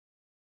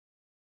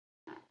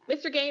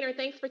Mr. Gaynor,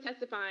 thanks for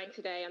testifying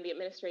today on the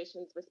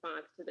administration's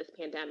response to this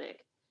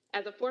pandemic.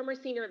 As a former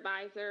senior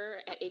advisor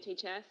at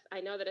HHS,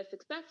 I know that a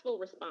successful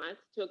response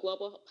to a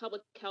global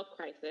public health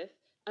crisis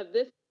of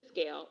this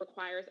scale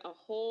requires a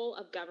whole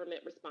of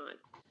government response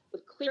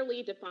with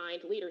clearly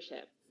defined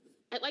leadership.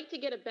 I'd like to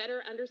get a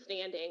better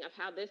understanding of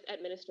how this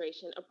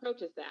administration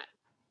approaches that.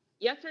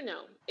 Yes or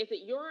no? Is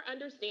it your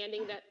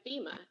understanding that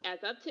FEMA, as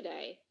of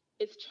today,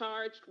 is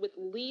charged with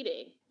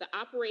leading the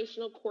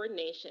operational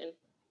coordination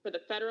for the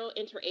federal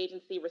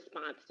interagency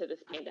response to this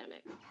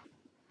pandemic?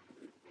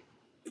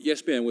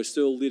 Yes, ma'am. We're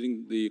still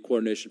leading the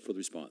coordination for the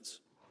response.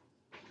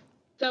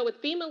 So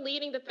with FEMA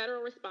leading the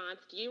federal response,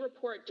 do you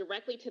report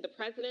directly to the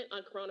president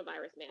on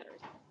coronavirus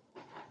matters?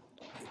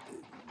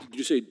 Did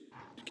you say,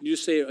 can you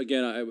just say it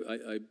again?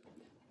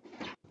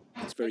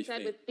 It's very I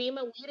said faint. with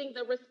FEMA leading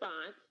the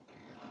response,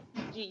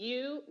 do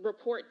you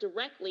report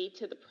directly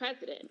to the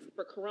president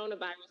for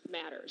coronavirus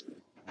matters?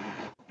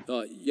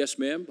 Yes,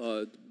 ma'am.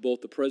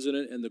 Both the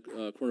president and the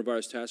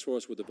coronavirus task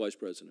force with the vice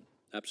president.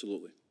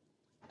 Absolutely.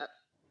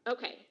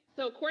 Okay.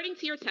 So according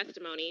to your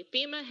testimony,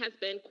 FEMA has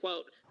been,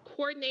 quote,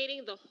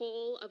 coordinating the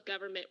whole of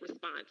government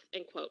response,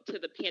 end quote, to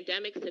the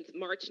pandemic since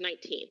March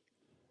 19th.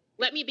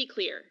 Let me be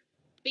clear.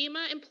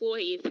 FEMA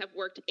employees have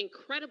worked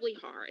incredibly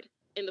hard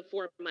in the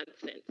 4 months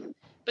since.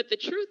 But the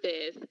truth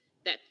is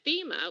that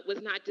FEMA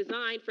was not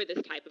designed for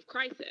this type of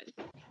crisis.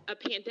 A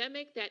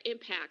pandemic that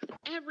impacts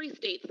every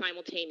state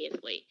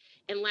simultaneously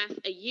and lasts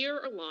a year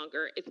or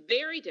longer is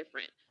very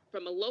different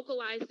from a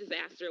localized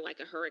disaster like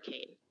a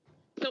hurricane.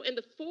 So in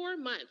the 4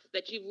 months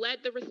that you've led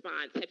the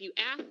response, have you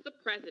asked the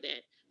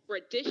president for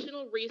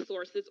additional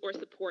resources or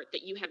support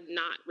that you have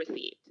not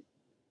received?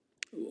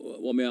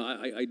 Well,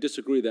 ma'am, I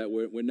disagree that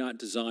we're not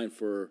designed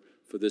for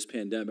this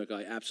pandemic.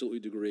 I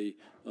absolutely agree.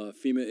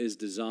 FEMA is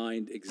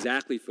designed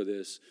exactly for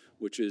this,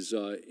 which is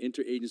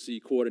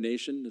interagency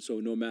coordination. So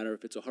no matter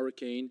if it's a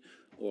hurricane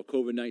or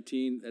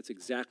COVID-19, that's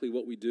exactly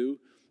what we do.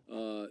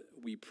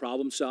 We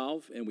problem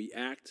solve and we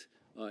act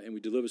and we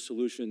deliver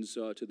solutions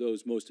to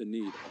those most in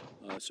need.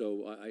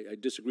 So I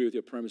disagree with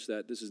your premise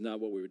that this is not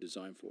what we were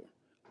designed for.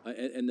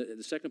 And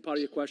the second part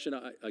of your question,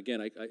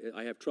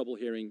 I have trouble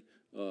hearing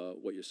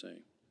what you're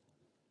saying.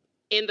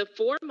 In the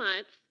 4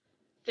 months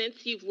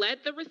since you've led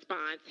the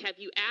response, have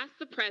you asked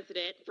the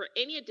president for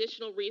any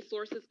additional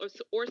resources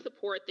or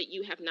support that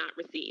you have not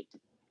received?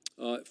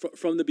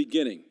 From the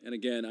beginning, and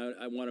again,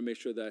 I want to make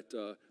sure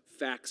that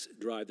facts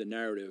drive the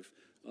narrative.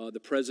 The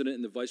president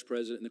and the vice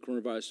president and the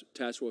coronavirus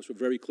task force were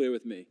very clear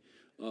with me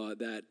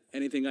that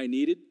anything I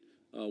needed,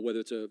 whether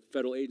it's a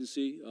federal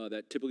agency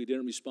that typically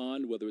didn't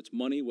respond, whether it's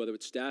money, whether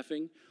it's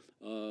staffing,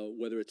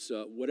 whether it's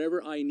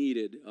whatever I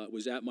needed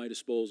was at my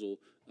disposal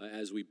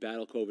as we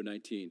battle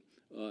COVID-19.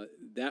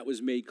 That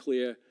was made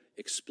clear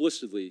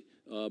explicitly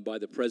by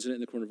the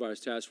president and the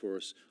coronavirus task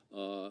force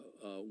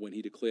when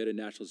he declared a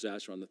national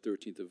disaster on the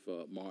 13th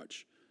of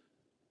March.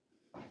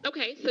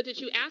 Okay, so did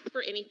you ask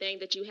for anything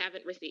that you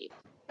haven't received?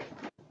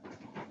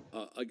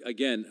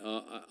 Again,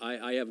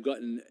 I have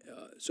gotten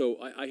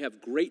I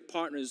have great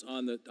partners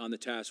on the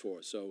task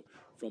force. So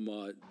from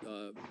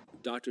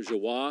Dr.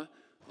 Jawad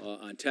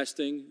on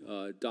testing,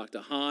 Dr.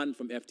 Han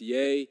from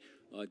FDA,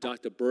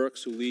 Dr.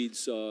 Burks, who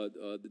leads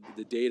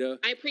the data.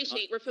 I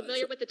appreciate. We're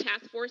familiar with the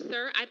task force,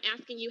 sir. I'm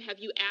asking you, have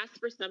you asked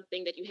for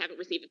something that you haven't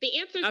received? If the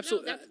answer is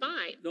absolutely no, that's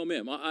fine. No,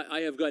 ma'am. I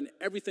have gotten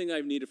everything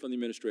I've needed from the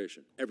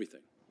administration.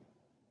 Everything.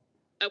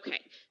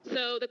 Okay.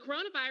 So the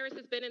coronavirus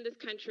has been in this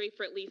country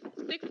for at least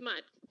 6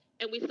 months,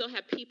 and we still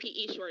have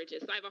PPE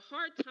shortages. So I have a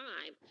hard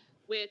time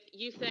with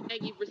you saying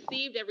you've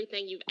received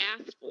everything you've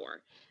asked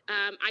for.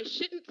 I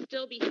shouldn't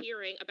still be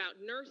hearing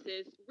about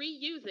nurses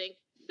reusing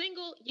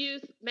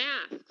single-use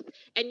masks,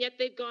 and yet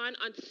they've gone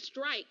on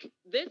strike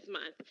this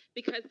month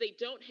because they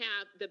don't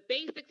have the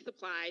basic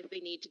supplies they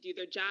need to do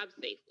their job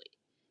safely.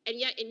 And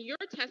yet in your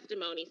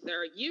testimony,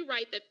 sir, you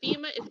write that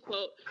FEMA is,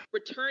 quote,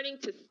 returning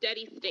to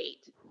steady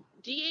state.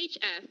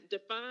 DHS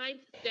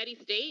defines steady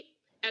state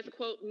as,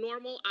 quote,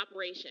 normal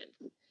operations.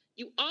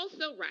 You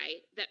also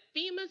write that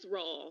FEMA's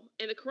role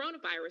in the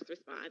coronavirus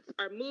response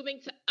are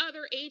moving to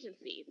other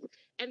agencies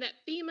and that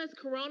FEMA's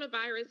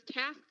coronavirus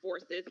task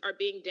forces are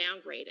being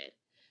downgraded.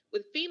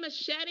 With FEMA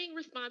shedding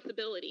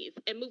responsibilities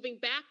and moving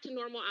back to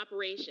normal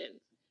operations,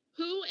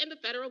 who in the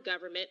federal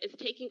government is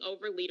taking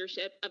over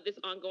leadership of this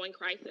ongoing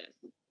crisis?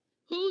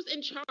 Who's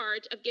in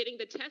charge of getting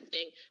the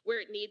testing where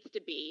it needs to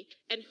be?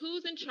 And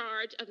who's in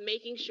charge of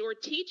making sure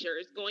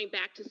teachers going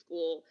back to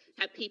school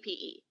have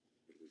PPE?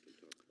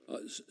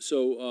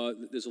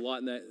 There's a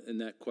lot in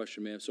that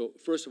question, ma'am. So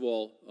first of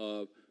all,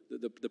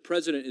 the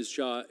president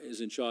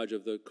is in charge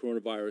of the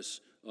coronavirus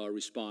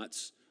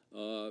response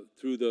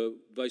through the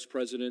vice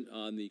president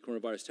on the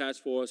coronavirus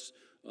task force,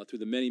 through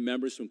the many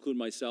members, to include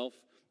myself.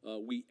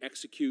 We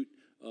execute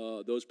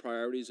those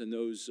priorities and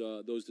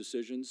those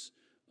decisions.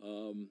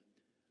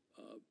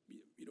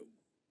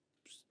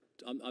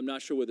 I'm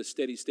not sure where the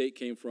steady state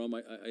came from.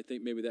 I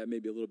think maybe that may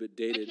be a little bit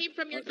dated. That came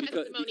from your because,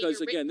 testimony, because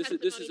your again, written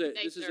this testimony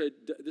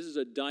today, this is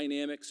a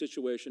dynamic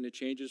situation. It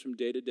changes from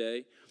day to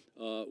day.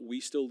 We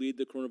still lead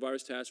the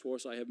coronavirus task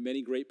force. I have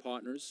many great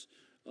partners,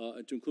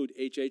 to include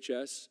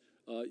HHS.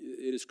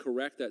 It is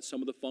correct that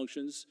some of the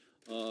functions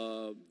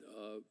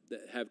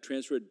that have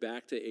transferred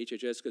back to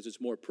HHS because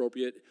it's more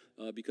appropriate,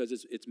 because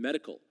it's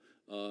medical.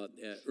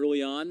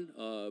 Early on,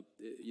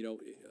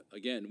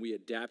 again, we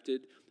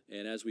adapted,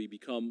 and as we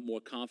become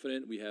more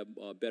confident, we have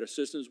better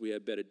systems, we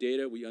have better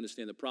data, we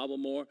understand the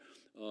problem more.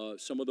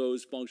 Some of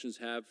those functions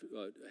have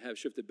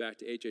shifted back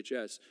to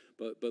HHS,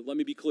 but let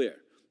me be clear.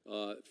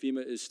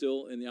 FEMA is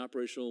still in the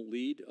operational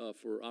lead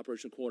for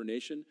operational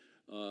coordination.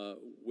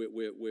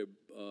 We're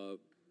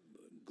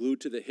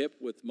glued to the hip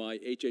with my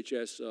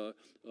HHS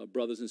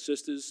brothers and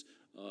sisters,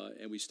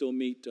 and we still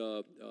meet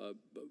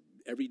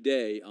every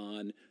day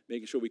on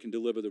making sure we can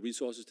deliver the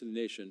resources to the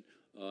nation,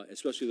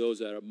 especially those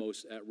that are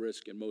most at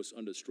risk and most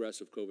under stress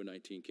of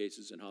COVID-19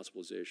 cases and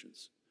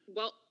hospitalizations.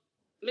 Well,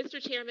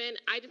 Mr. Chairman,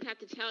 I just have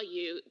to tell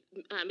you,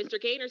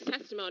 Mr. Gaynor's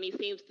testimony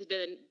seems to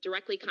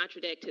directly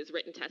contradict his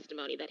written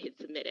testimony that he'd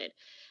submitted.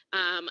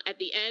 At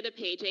the end of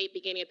page 8,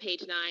 beginning of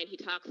page 9, he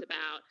talks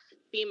about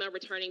FEMA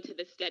returning to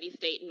the steady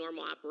state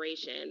normal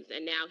operations,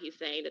 and now he's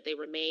saying that they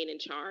remain in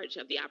charge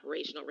of the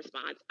operational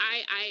response.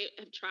 I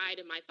have tried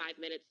in my 5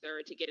 minutes,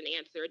 sir, to get an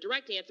answer, a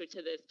direct answer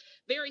to this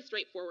very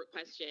straightforward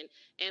question,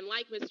 and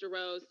like Mr.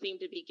 Rose, seem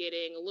to be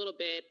getting a little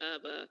bit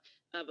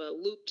of a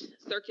looped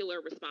circular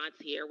response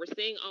here. We're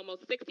seeing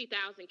almost 60,000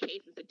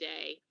 cases a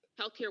day.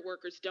 Healthcare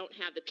workers don't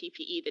have the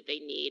PPE that they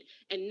need,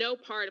 and no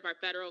part of our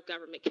federal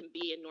government can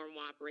be in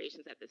normal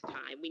operations at this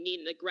time. We need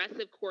an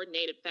aggressive,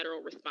 coordinated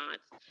federal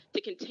response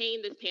to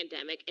contain this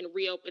pandemic and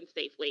reopen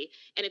safely,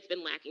 and it's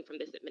been lacking from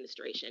this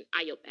administration.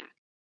 I yield back.